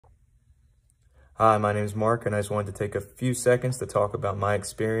Hi, my name is Mark, and I just wanted to take a few seconds to talk about my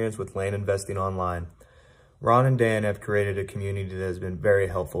experience with land investing online. Ron and Dan have created a community that has been very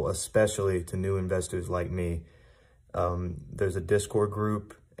helpful, especially to new investors like me. There's a Discord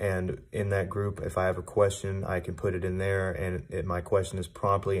group, and in that group, if I have a question, I can put it in there, and my question is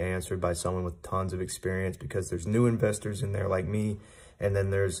promptly answered by someone with tons of experience, because there's new investors in there like me, and then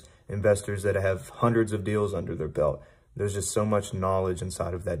there's investors that have hundreds of deals under their belt. There's just so much knowledge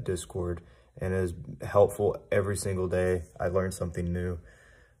inside of that Discord, and it is helpful every single day. I learned something new.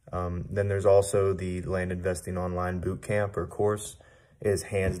 Then there's also the Land Investing Online Bootcamp or course. It is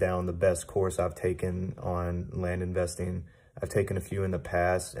hands down the best course I've taken on land investing. I've taken a few in the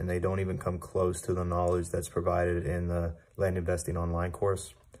past, and they don't even come close to the knowledge that's provided in the Land Investing Online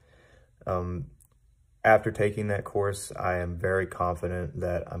course. After taking that course, I am very confident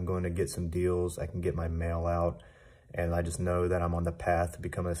that I'm going to get some deals. I can get my mail out, and I just know that I'm on the path to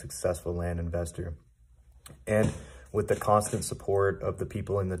become a successful land investor. And with the constant support of the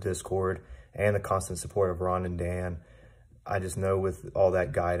people in the Discord and the constant support of Ron and Dan, I just know with all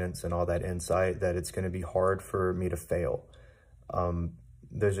that guidance and all that insight that it's going to be hard for me to fail.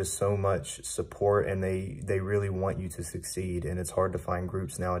 There's just so much support, and they really want you to succeed. And it's hard to find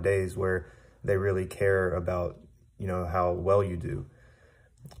groups nowadays where they really care about, how well you do.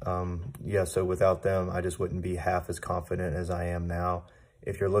 So without them, I just wouldn't be half as confident as I am now.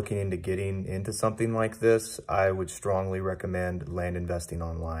 If you're looking into getting into something like this, I would strongly recommend Land Investing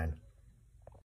Online.